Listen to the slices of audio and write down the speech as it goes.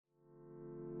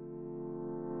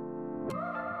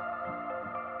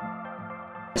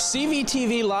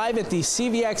CVTV live at the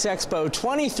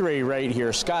CVxEXPO23 right here,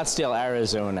 Scottsdale,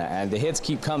 Arizona. And the hits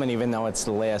keep coming even though it's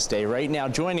the last day. Right now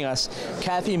joining us,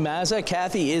 Mazza.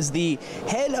 Kathy is the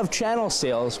head of channel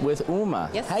sales with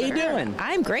Ooma. Yes, How you doing?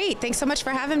 I'm great. Thanks so much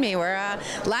for having me. We're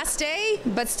last day,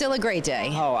 but still a great day.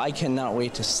 Oh, I cannot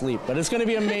wait to sleep, but it's going to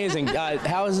be amazing.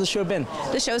 How has the show been?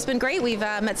 The show's been great. We've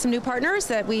met some new partners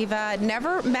that we've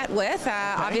never met with.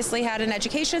 Obviously had an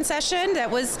education session that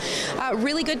was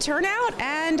really good turnout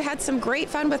and had some great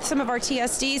fun with some of our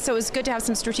TSDs. So it was good to have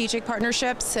some strategic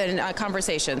partnerships and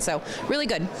conversations. So really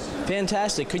good.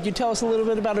 Fantastic. Could you tell us a little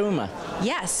bit about Ooma?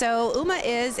 Yeah, so Ooma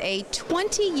is a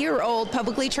 20-year-old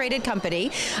publicly traded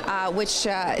company, which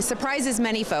surprises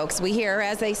many folks. We hear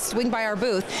as they swing by our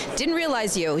booth, didn't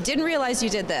realize you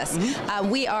did this. Mm-hmm.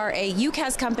 We are a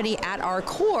UCaaS company at our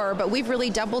core, but we've really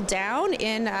doubled down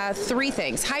in three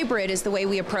things. Hybrid is the way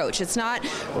we approach. It's not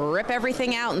rip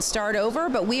everything out and start over,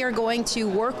 but we are going to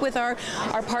work with our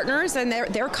partners and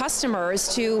their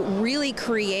customers to really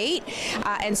create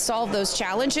and solve those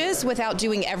challenges without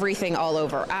doing everything all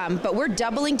over. But we're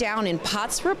doubling down in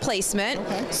POTS replacement.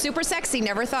 Okay. Super sexy.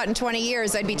 Never thought in 20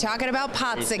 years I'd be talking about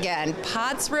POTS again.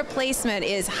 POTS replacement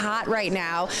is hot right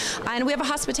now. And we have a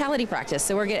hospitality practice,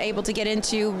 so we're able to get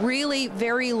into really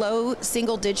very low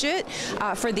single digit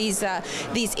for these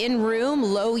in-room,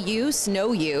 low use,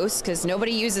 no use, because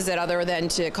nobody uses it other than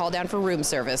to call down for room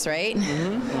service, right?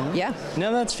 Mm-hmm. Mm-hmm. Yeah.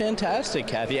 No, that's fantastic,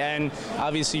 Kathy. And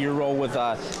obviously your role with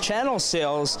channel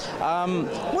sales.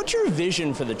 What's your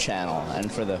vision for the channel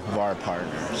and for the VAR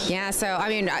partners? Yeah, so I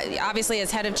mean, obviously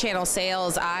as head of channel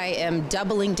sales, I am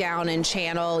doubling down in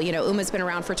channel. You know, Ooma's been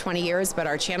around for 20 years, but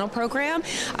our channel program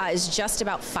is just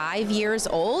about 5 years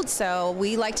old. So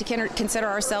we like to consider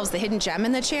ourselves the hidden gem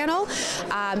in the channel.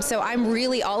 So I'm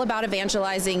really all about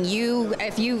evangelizing you.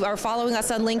 If you are following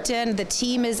us on LinkedIn, the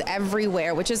team is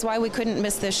everywhere, which is why we couldn't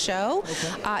miss this show.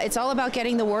 Okay. It's all about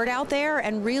getting the word out there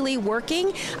and really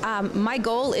working. My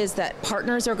goal is that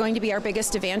partners are going to be our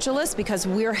biggest evangelists because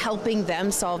we're helping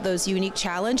them solve those unique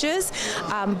challenges.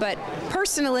 But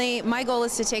personally, my goal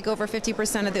is to take over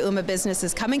 50% of the Ooma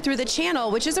businesses coming through the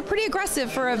channel, which is a pretty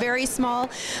aggressive for a very small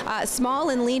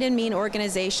and lean and mean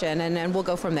organization, and we'll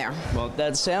go from there. Well,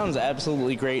 that sounds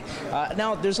absolutely great.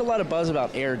 Now, there's a lot of buzz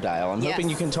about AirDial. I'm hoping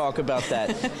you can talk about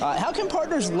that. How can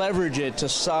partners leverage it to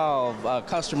solve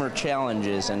customer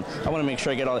challenges? And I want to make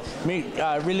sure I get all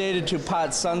that related to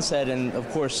POTS sunset and, of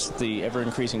course, the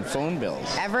ever-increasing phone bills.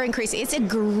 Ever-increasing. It's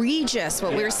egregious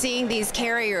what we're seeing these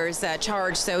carriers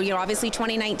charge. So, you know, obviously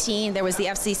 2019, there was the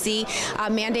FCC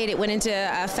mandate. It went into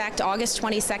effect August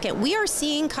 22nd. We are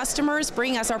seeing customers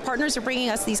our partners are bringing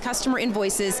us these customer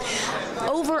invoices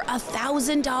over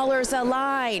 $1,000 a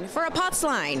line for a POTS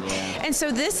line. Yeah. And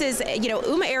so this is, you know,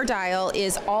 Ooma AirDial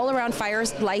is all around fire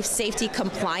life safety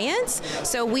compliance.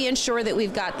 So we ensure that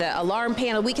we've got the alarm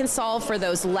panel. We can solve for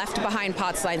those left behind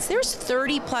POTS lines. There's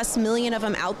 30+ million of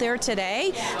them out there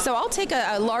today. So I'll take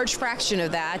a large fraction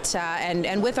of that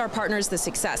and with our partners, the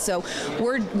success. So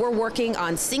we're working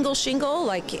on single shingle,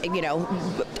 like, you know,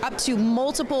 up to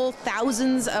multiple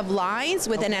thousands of lines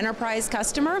with an enterprise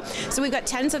customer. So we've got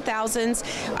tens of thousands.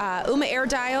 Ooma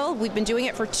AirDial, we've been doing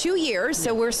it for 2 years,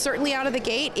 so we're certainly out of the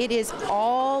gate. It is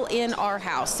all in our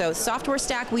house. So software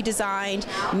stack we designed,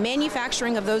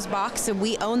 manufacturing of those boxes, so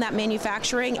we own that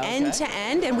manufacturing end to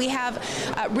end, and we have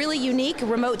really unique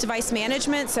remote device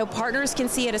management, so partners can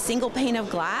see at a single pane of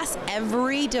glass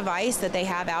every device that they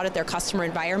have out at their customer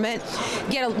environment,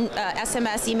 get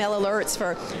SMS, email alerts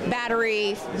for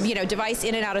battery, you know, device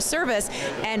in and out of service.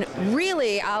 And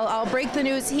really, I'll break the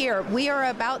news here. We are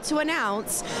about to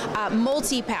announce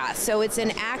multipath. So it's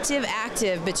an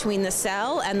active between the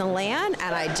cell and the LAN,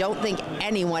 and I don't think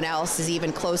anyone else is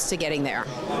even close to getting there.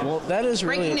 Well, that is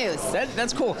breaking news.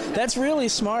 That's cool. That's really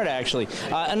smart, actually.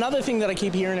 Another thing that I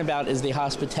keep hearing about is the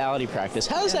hospitality practice.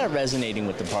 How is that resonating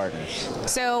with the partners?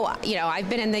 So, you know, I've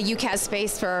been in the UCaaS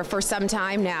space for some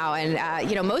time now, and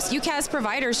you know, most UCaaS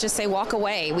providers just say walk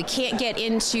away. We can't get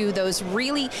into those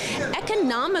really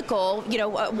economical, you know,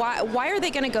 why are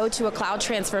they going to go to a cloud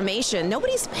transformation?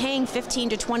 Nobody's paying $15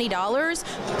 to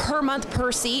 $20 per month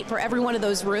per seat for every one of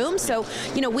those rooms. So,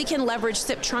 you know, we can leverage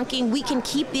SIP trunking. We can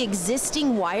keep the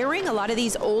existing wiring. A lot of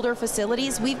these older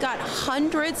facilities, we've got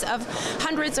hundreds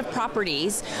of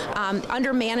properties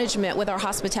under management with our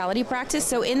hospitality practice.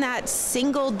 So in that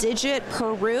single digit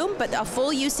per room, but a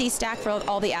full UC stack for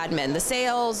all the admin, the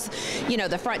sales, you know,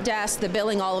 the front desk, the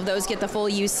billing, all of those get the full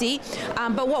UC.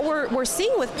 But what we're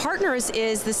seeing with partners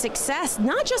is the success,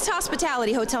 not just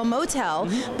hospitality, hotel, motel,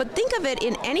 but think of it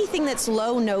in anything that's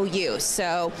low, no use.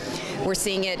 So we're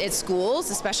seeing it at schools,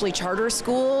 especially charter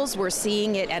schools. We're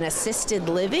seeing it in assisted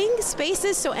living. living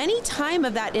spaces. So any time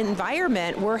of that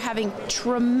environment, we're having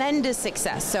tremendous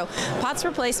success. So POTS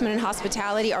replacement and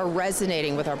hospitality are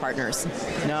resonating with our partners.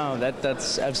 No,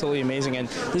 that's absolutely amazing. And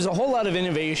there's a whole lot of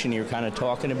innovation you're kind of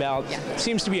talking about. Yeah.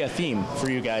 Seems to be a theme for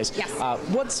you guys. Yes.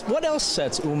 What else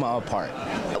sets Ooma apart?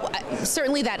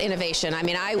 Certainly that innovation. I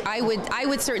mean, I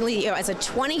would certainly, as a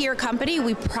 20-year company,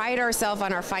 we pride ourselves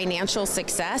on our financial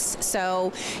success.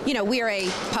 So, we are a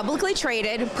publicly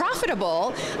traded,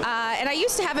 profitable, and I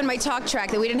used to have in my talk track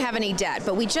that we didn't have any debt,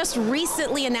 but we just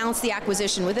recently announced the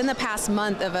acquisition within the past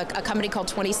month of a company called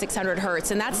 2600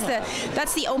 Hertz, and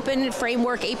that's the open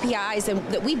framework APIs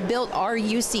that we built our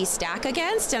UC stack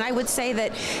against. And I would say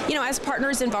that, as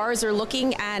partners and VARs are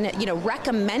looking and,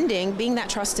 recommending, being that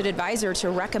trusted advisor to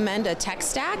recommend a tech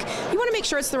stack, you want to make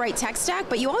sure it's the right tech stack,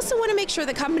 but you also want to make sure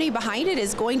the company behind it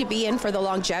is going to be in for the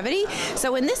longevity.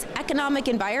 So in this economic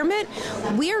environment,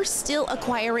 we are still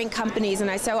acquiring companies, and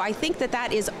I think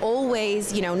that is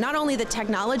always, not only the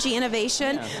technology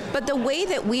innovation, but the way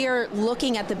that we are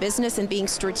looking at the business and being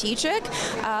strategic.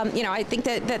 I think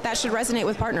that should resonate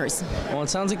with partners. Well, it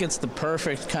sounds like it's the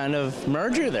perfect kind of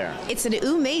merger there. It's an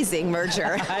amazing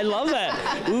merger. I love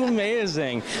that.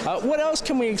 Amazing. What else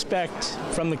can we expect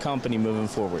from the company moving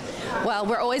forward? Well,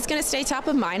 we're always going to stay top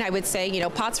of mind. I would say,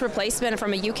 POTS replacement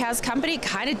from a UCaaS company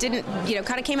kind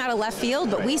of came out of left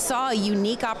field, but we saw a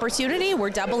unique opportunity. We're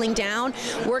doubling down.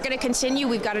 We're going to continue.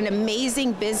 We've got an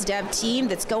amazing biz dev team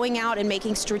that's going out and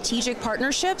making strategic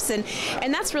partnerships, and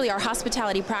that's really our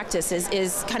hospitality practice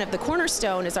is kind of the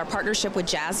cornerstone is our partnership with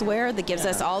Jazzware that gives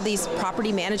us all these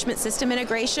property management system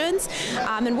integrations,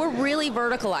 and we're really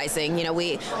verticalizing.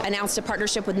 We announced a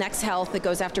partnership with Next Health that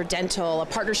goes after dental, a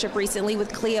partnership recently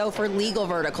with Clio for legal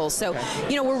verticals. So,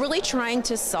 we're really trying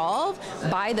to solve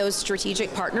by those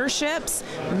strategic partnerships,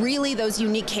 really those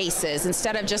unique cases,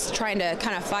 instead of just trying to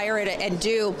kind of fire it and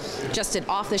do just an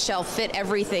off-the-shelf fit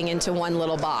everything into one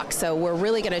little box. So we're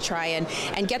really going to try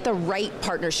and get the right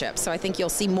partnership. So I think you'll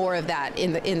see more of that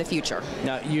in the future.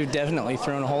 Now, you've definitely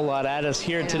thrown a whole lot at us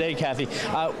here today, Kathy.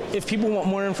 If people want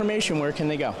more information, where can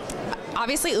they go?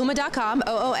 Obviously, Ooma.com,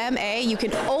 OOMA. You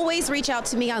can always reach out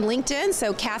to me on LinkedIn.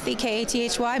 So Kathy, Kathy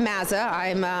Mazza.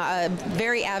 I'm a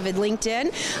very avid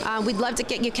LinkedIn. We'd love to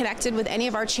get you connected with any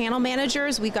of our channel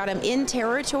managers. We've got them in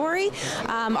territory.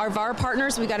 Our VAR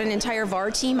partners, we've got an entire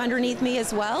VAR team underneath me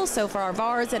as well. So for our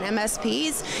VARs and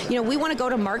MSPs, we want to go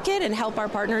to market and help our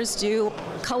partners do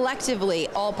collectively,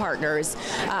 all partners,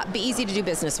 be easy to do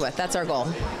business with. That's our goal.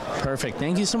 Perfect.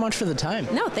 Thank you so much for the time.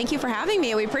 No, thank you for having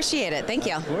me. We appreciate it. Thank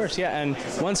you. Of course, yeah. And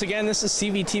once again, this is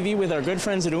CVTV with our good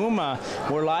friends at Ooma.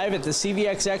 We're live at the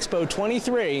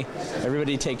CVxEXPO23.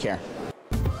 Everybody take care.